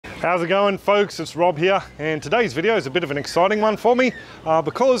How's it going, folks? It's Rob here, and today's video is a bit of an exciting one for me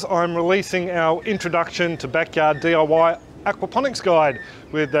because I'm releasing our introduction to backyard DIY aquaponics guide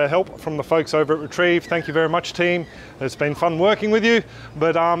with the help from the folks over at Retrieve. Thank you very much, team. It's been fun working with you,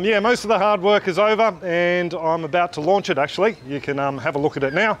 but yeah, most of the hard work is over and I'm about to launch it. Actually, you can have a look at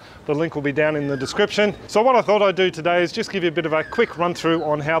it now. The link will be down in the description. So what I thought I'd do today is just give you a bit of a quick run through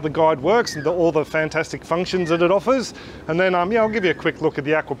on how the guide works and all the fantastic functions that it offers, and then yeah, I'll give you a quick look at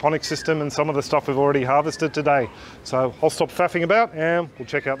the aquaponics system and some of the stuff we've already harvested today. So I'll stop faffing about and we'll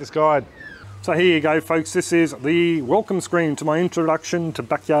check out this guide. So here you go, folks. This is the welcome screen to my introduction to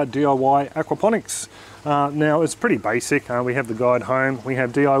backyard DIY aquaponics. Now it's pretty basic. We have the guide home, we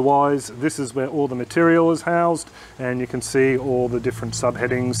have DIYs. This is where all the material is housed, and you can see all the different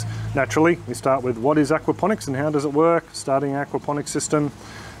subheadings. Naturally, we start with what is aquaponics and how does it work, starting aquaponics system,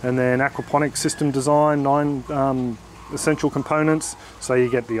 and then aquaponics system design, 9 essential components, so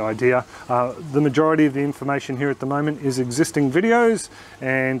you get the idea. The majority of the information here at the moment is existing videos,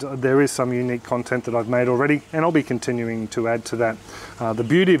 and there is some unique content that I've made already, and I'll be continuing to add to that. The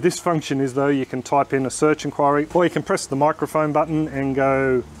beauty of this function is, though, you can type in a search inquiry, or you can press the microphone button and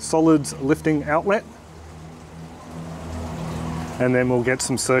go solids lifting outlet, and then we'll get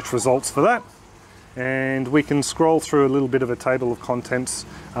some search results for that. And we can scroll through a little bit of a table of contents.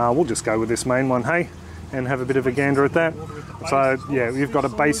 We'll just go with this main one, hey, and have a bit of a gander at that. So yeah, you've got a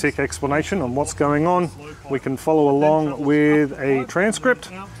basic explanation on what's going on. We can follow along with a transcript,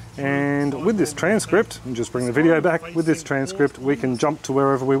 and with this transcript, and just bring the video back, with this transcript we can jump to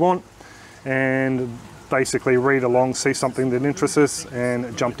wherever we want and basically read along, see something that interests us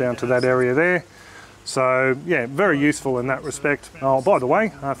and jump down to that area there. So yeah, very useful in that respect. Oh, by the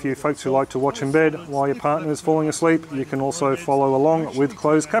way, for you folks who like to watch in bed while your partner is falling asleep, you can also follow along with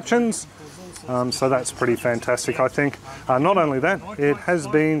closed captions. So that's pretty fantastic, I think. Not only that, it has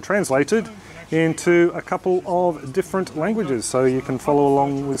been translated into a couple of different languages, so you can follow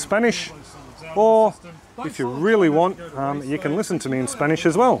along with Spanish, or if you really want, you can listen to me in Spanish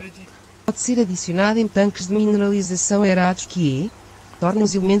as well. Pode ser adicionado em tanques de mineralização aerados que tornam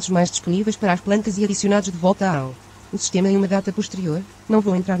os elementos mais disponíveis para as plantas e adicionados de volta ao sistema em uma data posterior. Não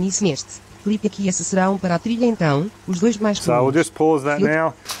vou entrar nisso neste. Clipe aqui, esse será para a trilha então, os dois mais comuns. So we'll just pause that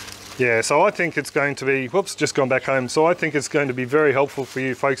now. Yeah, so I think it's going to be, whoops, just gone back home. So I think it's going to be very helpful for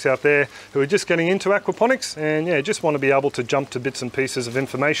you folks out there who are just getting into aquaponics and yeah, just want to be able to jump to bits and pieces of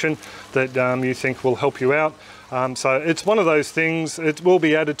information that you think will help you out. So it's one of those things. It will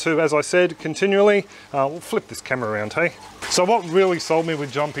be added to, as I said, continually. We'll flip this camera around, hey? So what really sold me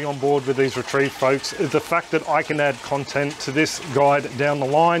with jumping on board with these Retrieve folks is the fact that I can add content to this guide down the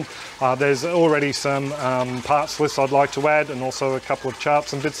line. There's already some parts lists I'd like to add, and also a couple of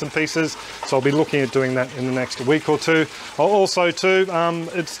charts and bits and pieces. So I'll be looking at doing that in the next week or two. Also too,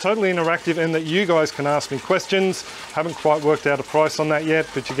 it's totally interactive in that you guys can ask me questions. Haven't quite worked out a price on that yet,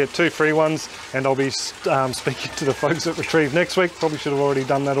 but you get 2 free ones, and I'll be speaking to the folks at Retrieve next week. Probably should have already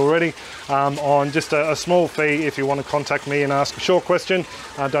done that already. On just a small fee if you want to contact me and ask a short question.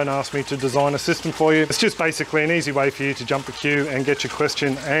 Don't ask me to design a system for you. It's just basically an easy way for you to jump the queue and get your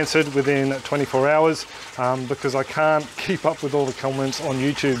question answered within 24 hours because I can't keep up with all the comments on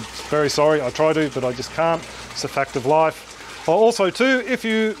YouTube. Very sorry, I try to, but I just can't. It's a fact of life. Also too, if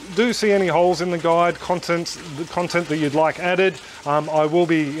you do see any holes in the guide, the content that you'd like added, I will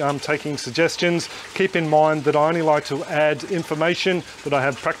be taking suggestions. Keep in mind that I only like to add information that I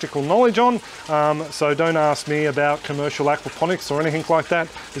have practical knowledge on, so don't ask me about commercial aquaponics or anything like that.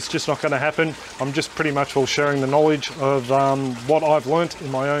 It's just not going to happen. I'm just pretty much all sharing the knowledge of what I've learnt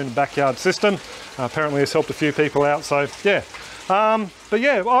in my own backyard system. Apparently it's helped a few people out, so yeah. But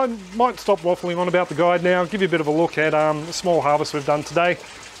yeah, I might stop waffling on about the guide now, give you a bit of a look at the small harvest we've done today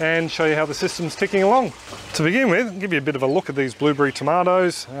and show you how the system's ticking along. To begin with, give you a bit of a look at these blueberry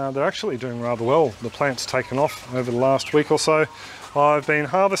tomatoes. They're actually doing rather well. The plant's taken off over the last week or so. I've been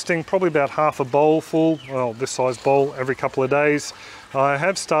harvesting probably about half a bowl full, well, this size bowl, every couple of days. I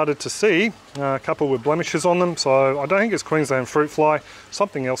have started to see a couple with blemishes on them, so I don't think it's Queensland fruit fly.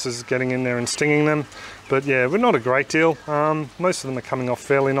 Something else is getting in there and stinging them. But yeah, we're not a great deal. Most of them are coming off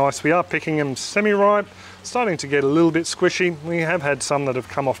fairly nice. We are picking them semi-ripe, starting to get a little bit squishy. We have had some that have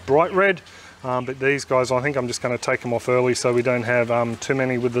come off bright red, but these guys, I think I'm just going to take them off early so we don't have too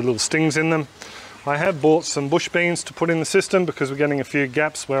many with the little stings in them. I have bought some bush beans to put in the system because we're getting a few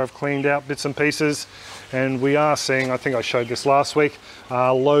gaps where I've cleaned out bits and pieces, and we are seeing, I think I showed this last week,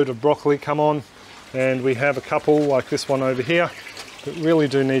 a load of broccoli come on, and we have a couple like this one over here that really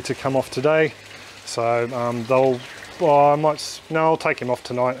do need to come off today. So I'll take him off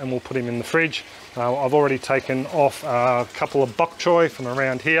tonight and we'll put him in the fridge. I've already taken off a couple of bok choy from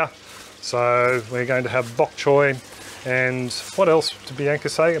around here. So we're going to have bok choy and what else did Bianca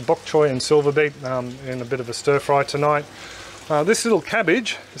say? Bok choy and silver beet in a bit of a stir fry tonight. This little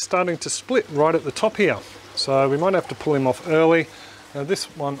cabbage is starting to split right at the top here. So we might have to pull him off early. This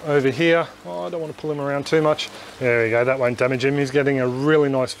one over here, I don't want to pull him around too much. There we go, that won't damage him. He's getting a really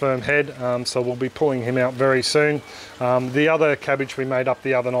nice firm head, so we'll be pulling him out very soon. The other cabbage we made up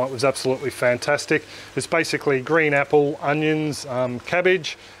the other night was absolutely fantastic. It's basically green apple, onions,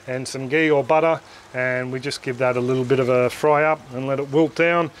 cabbage, and some ghee or butter, and we just give that a little bit of a fry up and let it wilt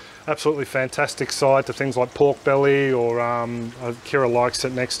down. Absolutely fantastic side to things like pork belly, or Kira likes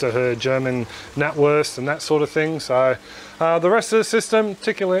it next to her German knatwurst and that sort of thing. So the rest of the system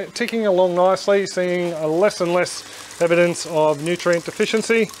ticking along nicely, seeing less and less evidence of nutrient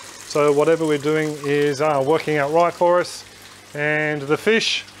deficiency. So whatever we're doing is working out right for us. And the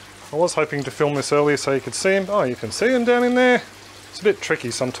fish, I was hoping to film this earlier so you could see them. Oh, you can see them down in there. It's a bit tricky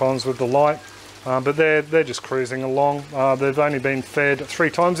sometimes with the light. But they're just cruising along. They've only been fed 3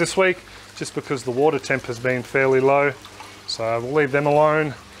 times this week, just because the water temp has been fairly low. So we'll leave them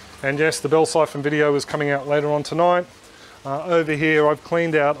alone. And yes, the bell siphon video is coming out later on tonight. Over here, I've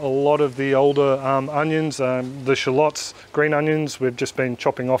cleaned out a lot of the older onions, the shallots, green onions. We've just been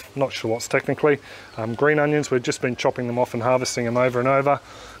chopping off, not shallots technically, green onions. We've just been chopping them off and harvesting them over and over.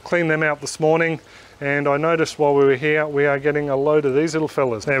 Cleaned them out this morning. And I noticed while we were here, we are getting a load of these little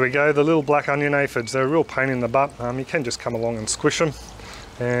fellas. There we go, the little black onion aphids. They're a real pain in the butt. You can just come along and squish them,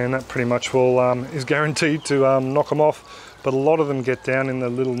 and that pretty much will is guaranteed to knock them off. But a lot of them get down in the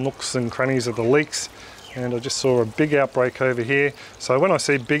little nooks and crannies of the leeks. And I just saw a big outbreak over here. So when I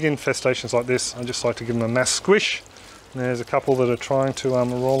see big infestations like this, I just like to give them a mass squish. And there's a couple that are trying to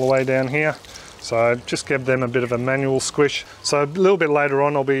roll away down here. So just give them a bit of a manual squish. So a little bit later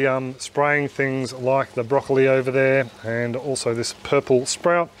on, I'll be spraying things like the broccoli over there, and also this purple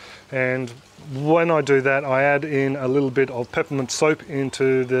sprout. And when I do that, I add in a little bit of peppermint soap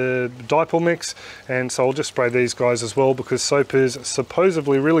into the dipole mix. And so I'll just spray these guys as well, because soap is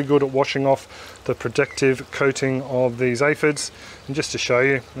supposedly really good at washing off the protective coating of these aphids. And just to show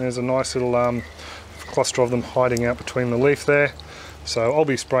you, there's a nice little cluster of them hiding out between the leaf there. So I'll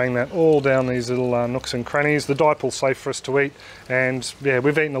be spraying that all down these little nooks and crannies. The dipole's safe for us to eat, and yeah,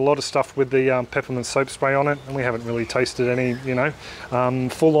 we've eaten a lot of stuff with the peppermint soap spray on it, and we haven't really tasted any, you know,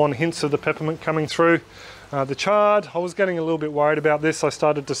 full-on hints of the peppermint coming through. The chard, I was getting a little bit worried about this. I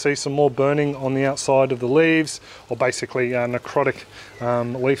started to see some more burning on the outside of the leaves, or basically necrotic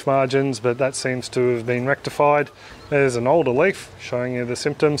leaf margins, but that seems to have been rectified. There's an older leaf showing you the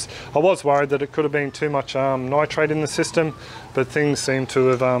symptoms. I was worried that it could have been too much nitrate in the system, but things seem to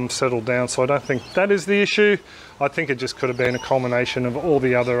have settled down, so I don't think that is the issue. I think it just could have been a culmination of all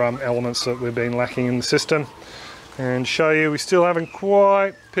the other elements that we've been lacking in the system. And show you, we still haven't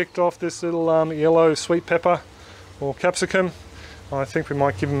quite picked off this little yellow sweet pepper or capsicum. I think we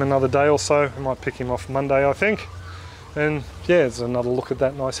might give him another day or so. We might pick him off Monday, I think. And yeah, there's another look at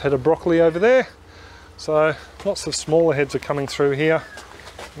that nice head of broccoli over there. So lots of smaller heads are coming through here.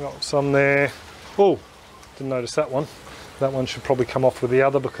 Got some there. Oh, didn't notice that one. That one should probably come off with the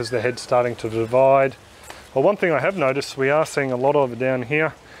other, because the head's starting to divide. Well, one thing I have noticed, we are seeing a lot of it down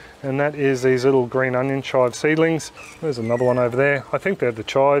here, and that is these little green onion chive seedlings. There's another one over there. I think they're the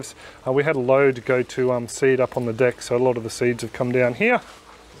chives. We had a load go to seed up on the deck, so a lot of the seeds have come down here.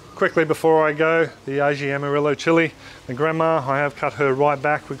 Quickly before I go, the Odysee Amarillo chili. The grandma, I have cut her right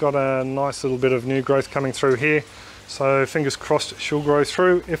back. We've got a nice little bit of new growth coming through here, so fingers crossed she'll grow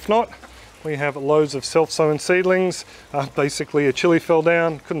through. If not, we have loads of self-sown seedlings. Basically a chili fell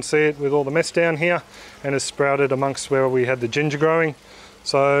down, couldn't see it with all the mess down here, and has sprouted amongst where we had the ginger growing.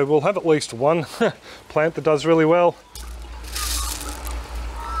 So we'll have at least one plant that does really well.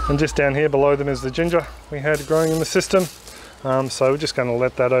 And just down here below them is the ginger we had growing in the system. So we're just going to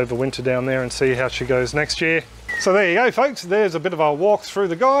let that overwinter down there and see how she goes next year. So there you go, folks, there's a bit of a walk through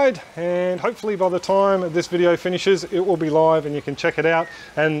the guide, and hopefully by the time this video finishes it will be live and you can check it out.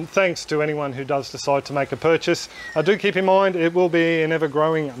 And thanks to anyone who does decide to make a purchase. Do keep in mind it will be an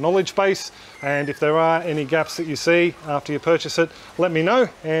ever-growing knowledge base, and if there are any gaps that you see after you purchase it, let me know,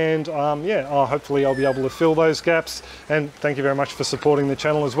 and hopefully I'll be able to fill those gaps. And thank you very much for supporting the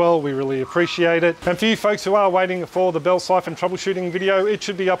channel as well, we really appreciate it. And for you folks who are waiting for the bell siphon troubleshooting video, it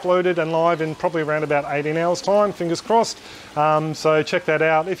should be uploaded and live in probably around about 18 hours time, fingers crossed. So check that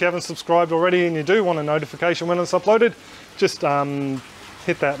out. If you haven't subscribed already and you do want a notification when it's uploaded, just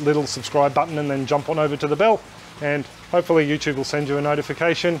hit that little subscribe button and then jump on over to the bell, and hopefully YouTube will send you a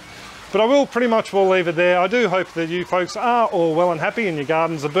notification. But I will pretty much will leave it there. I do hope that you folks are all well and happy and your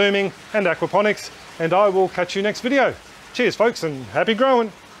gardens are booming and aquaponics, and I will catch you next video. Cheers folks, and happy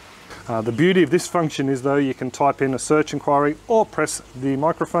growing. The beauty of this function is though you can type in a search inquiry or press the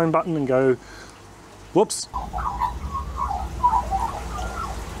microphone button and go, whoops.